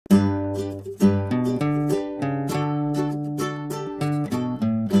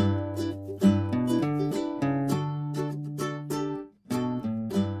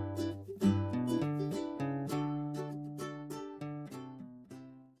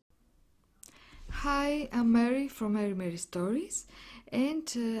Hi, I'm Mary from Mary Stories,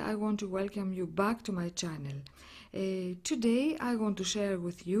 and I want to welcome you back to my channel. Today I want to share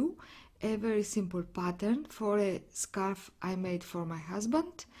with you a very simple pattern for a scarf I made for my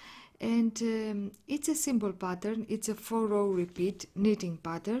husband, and it's a simple pattern. It's a 4-row repeat knitting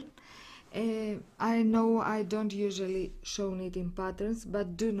pattern. I know I don't usually show knitting patterns,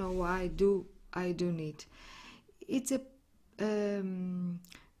 but do know I do knit. It's a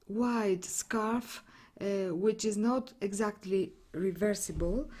wide scarf which is not exactly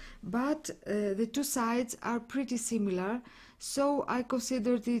reversible, but the two sides are pretty similar, so I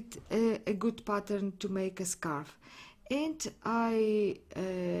considered it a good pattern to make a scarf. And I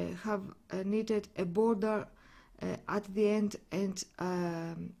have knitted a border at the end and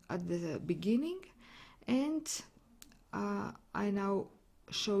at the beginning, and I now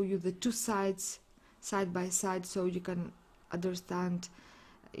show you the two sides side by side so you can understand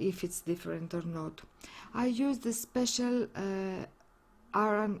if it's different or not. I used the special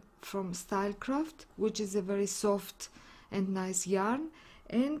yarn from Stylecraft, which is a very soft and nice yarn,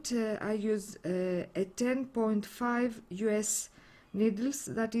 and I use a 10.5 US needles,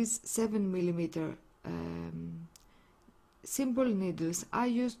 that is 7mm simple needles. I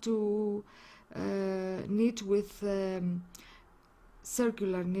used to knit with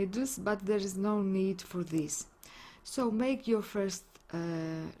circular needles, but there is no need for this. So make your first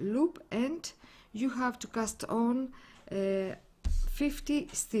loop, and you have to cast on 50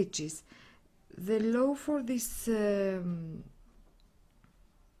 stitches. The low for this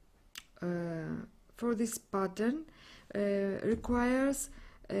pattern requires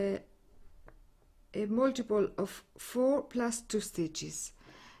a multiple of 4 plus 2 stitches.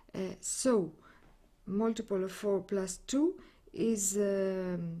 So multiple of 4 plus 2 is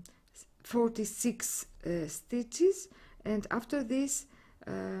 46 stitches, and after this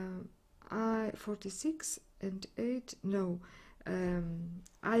 46 and 8, no,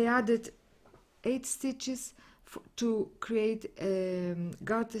 I added 8 stitches to create a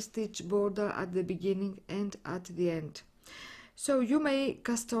garter stitch border at the beginning and at the end. So you may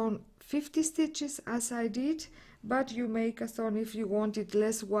cast on 50 stitches as I did, but you may cast on, if you want it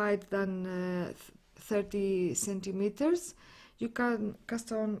less wide than 30 centimeters, you can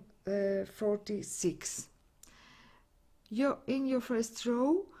cast on 46. In your first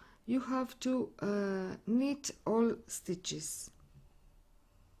row you have to knit all stitches.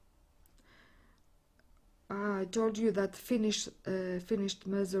 I told you that finished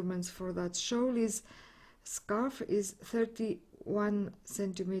measurements for that shawl scarf is 31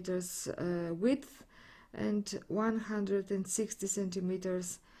 centimeters width and 160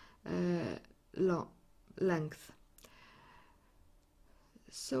 centimeters length.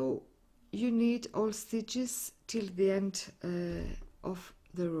 So you knit all stitches till the end of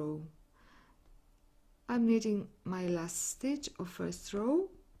the row. I'm knitting my last stitch of first row,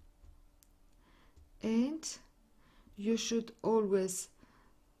 and you should always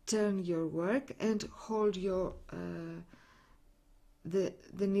turn your work and hold your the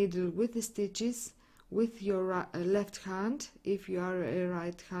needle with the stitches with your left hand if you are a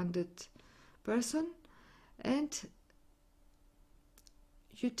right-handed person, and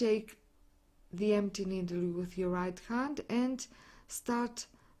you take the empty needle with your right hand and start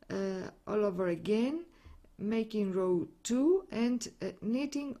all over again, making row 2 and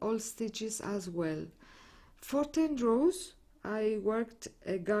knitting all stitches as well. For 10 rows I worked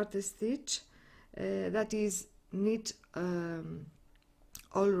a garter stitch, that is knit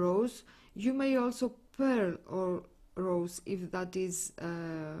all rows. You may also purl all rows if that is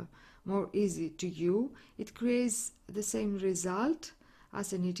more easy to you. It creates the same result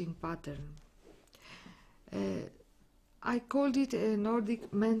as a knitting pattern. I called it a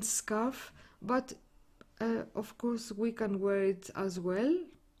Nordic Mens Scarf, but of course we can wear it as well.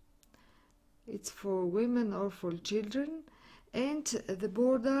 It's for women or for children, and the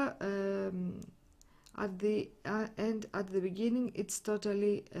border at the end, at the beginning, it's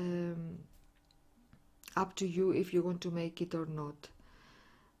totally up to you if you want to make it or not.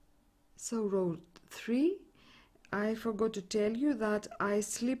 So row 3, I forgot to tell you that I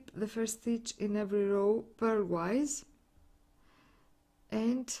slip the first stitch in every row purlwise,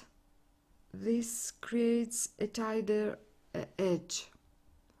 and this creates a tighter edge,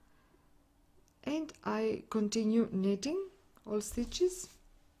 and I continue knitting all stitches.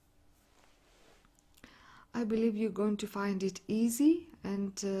 I believe you're going to find it easy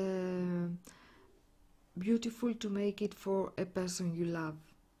and beautiful to make it for a person you love.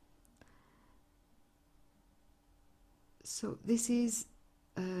 So this is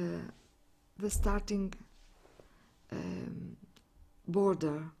the starting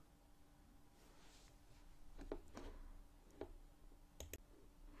border.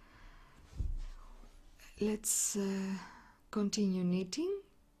 let's continue knitting.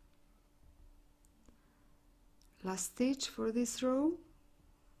 Last stitch for this row.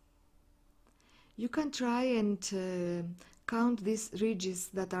 You can try and count these ridges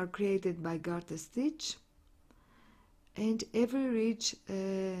that are created by garter stitch, and every ridge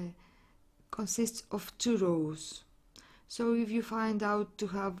consists of 2 rows. So if you find out to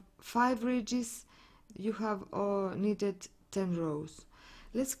have 5 ridges, you have knitted 10 rows.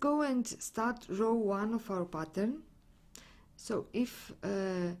 Let's go and start row 1 of our pattern. So if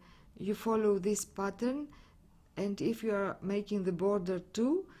you follow this pattern, and if you are making the border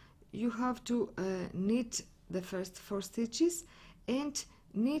too, you have to knit the first 4 stitches and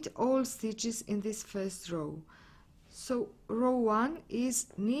knit all stitches in this first row. So row 1 is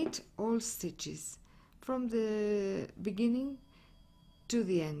knit all stitches from the beginning to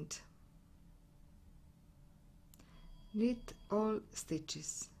the end. Knit all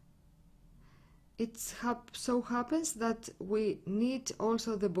stitches. It so happens that we knit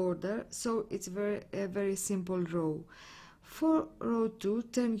also the border, so it's a very simple row. For row 2,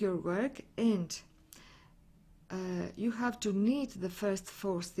 turn your work and you have to knit the first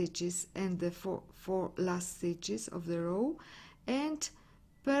 4 stitches and the four last stitches of the row and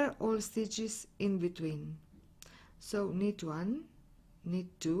purl all stitches in between. So knit 1,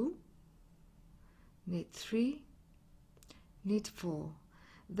 knit 2, knit 3, knit 4.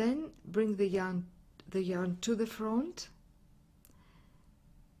 Then bring the yarn to the front,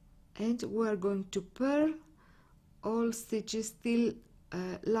 and we are going to purl all stitches till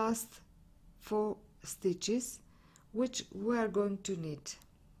last 4 stitches, which we are going to knit.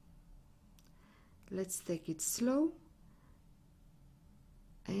 Let's take it slow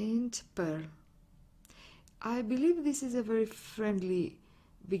and purl. I believe this is a very friendly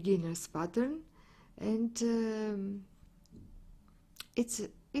beginner's pattern, and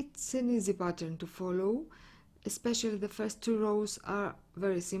it's an easy pattern to follow. Especially the first 2 rows are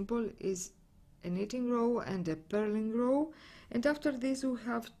very simple, is a knitting row and a purling row, and after this we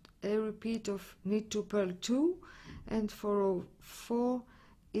have a repeat of knit 2, purl 2, and for row 4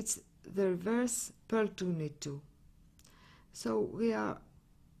 it's the reverse, purl 2, knit 2. So we are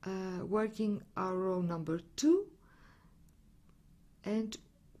working our row number 2, and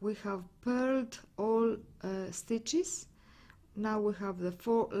we have purled all stitches. Now we have the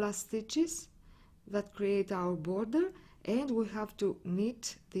 4 last stitches that create our border, and we have to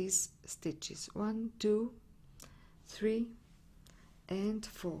knit these stitches 1, 2, 3 and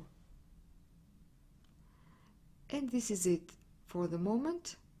 4, and this is it for the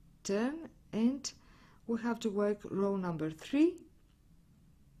moment. Turn, and we have to work row number 3.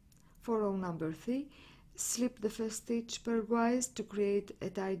 For row number 3, slip the first stitch pairwise to create a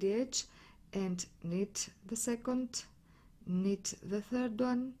tidy edge and knit the second, knit the third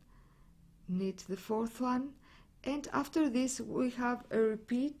one, knit the fourth one, and after this we have a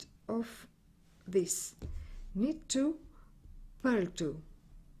repeat of this: knit 2, purl 2.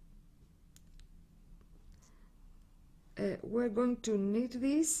 We're going to knit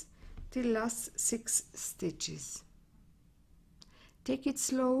this till last 6 stitches. Take it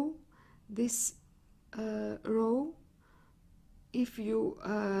slow, this row. If you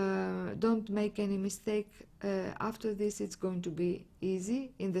don't make any mistake, after this it's going to be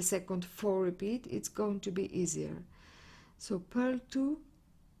easy. In the second 4 repeat it's going to be easier. So purl 2,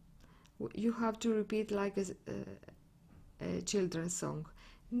 you have to repeat like a children's song: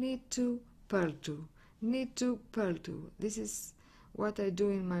 knit 2, purl 2, knit 2, purl 2. This is what I do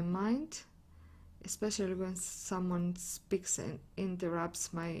in my mind, especially when someone speaks and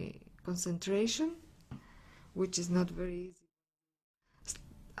interrupts my concentration, which is not very easy.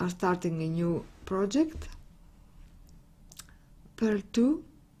 Are starting a new project. Purl 2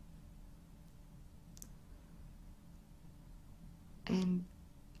 and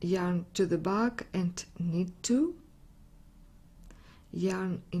yarn to the back and knit 2,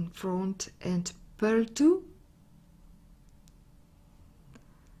 yarn in front and purl 2,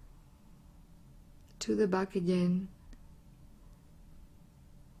 to the back again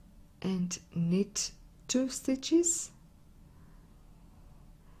and knit 2 stitches.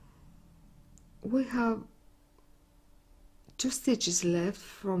 We have 2 stitches left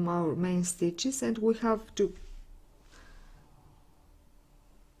from our main stitches, and we have to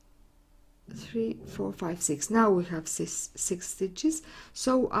 3, 4, 5, 6. Now we have 6 stitches.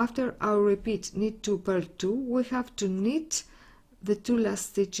 So after our repeat knit 2, purl 2, we have to knit the 2 last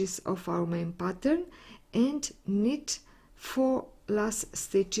stitches of our main pattern and knit 4 last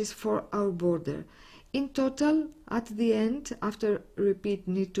stitches for our border. In total, at the end, after repeat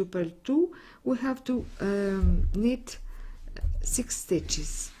knit 2, purl 2, we have to knit 6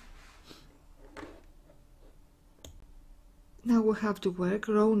 stitches. Now we have to work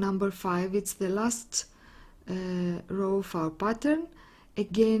row number 5. It's the last row of our pattern.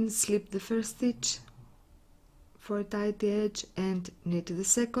 Again, slip the first stitch for a tidy edge and knit the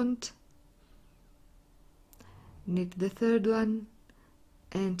second, knit the third one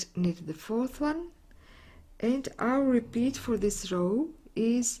and knit the fourth one. And our repeat for this row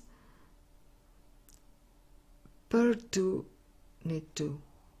is purl 2, knit 2.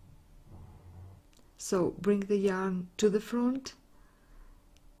 So bring the yarn to the front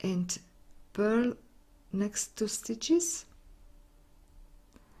and purl next 2 stitches,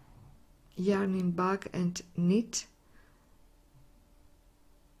 yarn in back and knit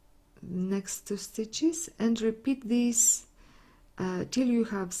next 2 stitches, and repeat this till you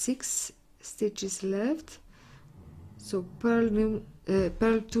have 6 stitches left. So purl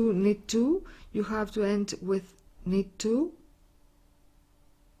 2, knit 2, you have to end with knit 2,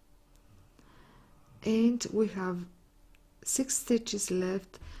 and we have 6 stitches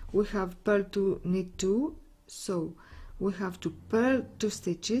left. We have purl 2, knit 2, so we have to purl 2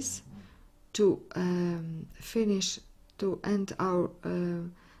 stitches to finish, to end our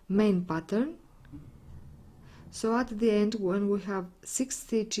main pattern. So at the end, when we have 6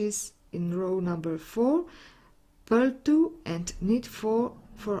 stitches in row number 4, purl 2 and knit 4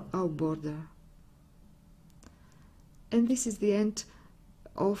 for our border. And this is the end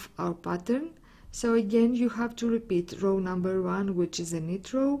of our pattern. So again, you have to repeat row number 1, which is a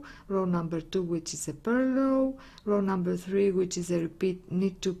knit row, row number 2, which is a purl row number 3, which is a repeat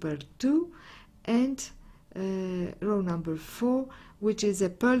knit 2, purl 2, and row number 4, which is a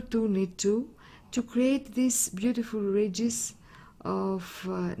purl 2, knit 2, to create these beautiful ridges of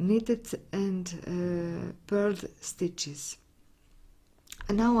knitted and purled stitches.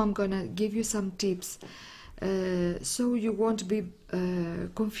 And now I'm gonna give you some tips so you won't be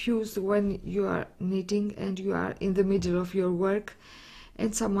confused when you are knitting and you are in the middle of your work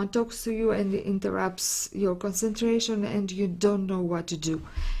and someone talks to you and interrupts your concentration and you don't know what to do.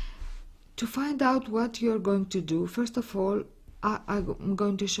 To find out what you're going to do, first of all, I'm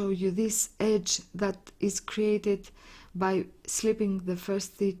going to show you this edge that is created by slipping the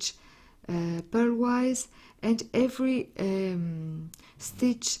first stitch purlwise, and every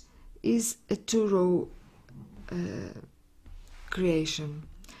stitch is a 2-row creation.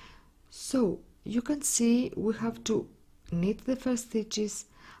 So you can see we have to knit the first stitches,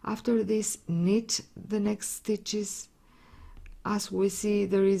 after this knit the next stitches. As we see,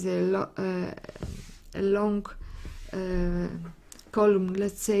 there is a long column,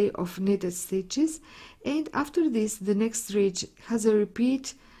 let's say, of knitted stitches, and after this the next ridge has a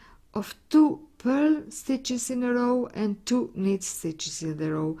repeat of 2 purl stitches in a row and 2 knit stitches in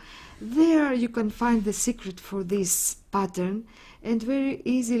a row. There you can find the secret for this pattern, and very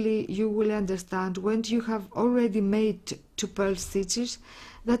easily you will understand when you have already made 2 purl stitches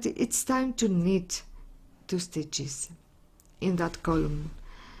that it's time to knit 2 stitches in that column.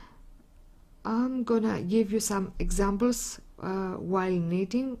 I'm gonna give you some examples while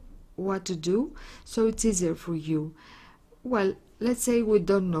knitting what to do, so it's easier for you. Well, let's say we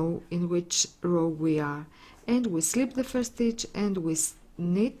don't know in which row we are, and we slip the first stitch and we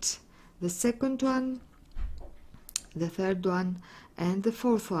knit the second one, the third one and the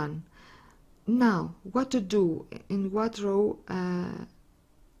fourth one. Now what to do, in what row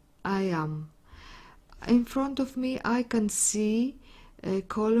I am. In front of me I can see a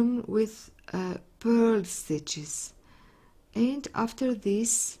column with purl stitches, and after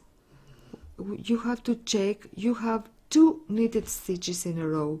this you have to check you have 2 knitted stitches in a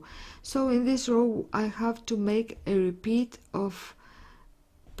row. So in this row I have to make a repeat of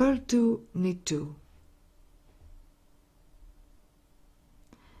purl 2, knit 2.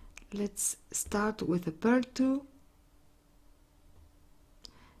 Let's start with a purl 2.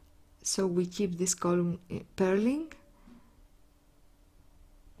 So we keep this column purling,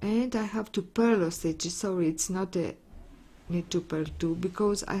 and I have to purl a stitch. Sorry, it's not a knit 2, purl 2,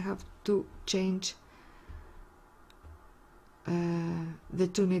 because I have to change the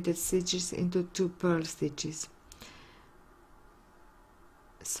 2 knitted stitches into 2 purl stitches.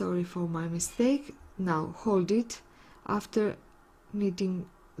 Sorry for my mistake. Now hold it. After knitting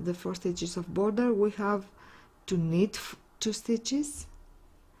the 4 stitches of border, we have to knit 2 stitches,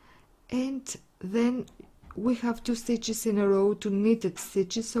 and then we have 2 stitches in a row, 2 knitted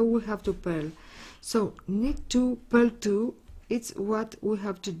stitches, so we have to purl. So knit 2, purl 2, it's what we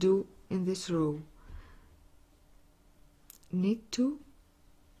have to do in this row. Knit 2,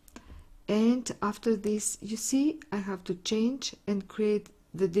 and after this, you see, I have to change and create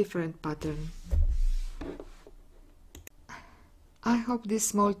the different pattern. I hope this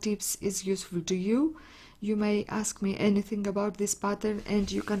small tips is useful to you. you may ask me anything about this pattern, and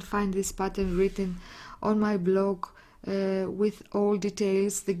you can find this pattern written on my blog with all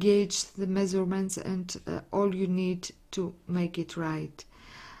details, the gauge, the measurements, and all you need to make it right.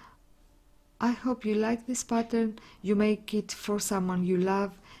 I hope you like this pattern. You make it for someone you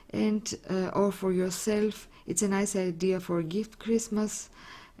love and or for yourself. It's a nice idea for a gift Christmas.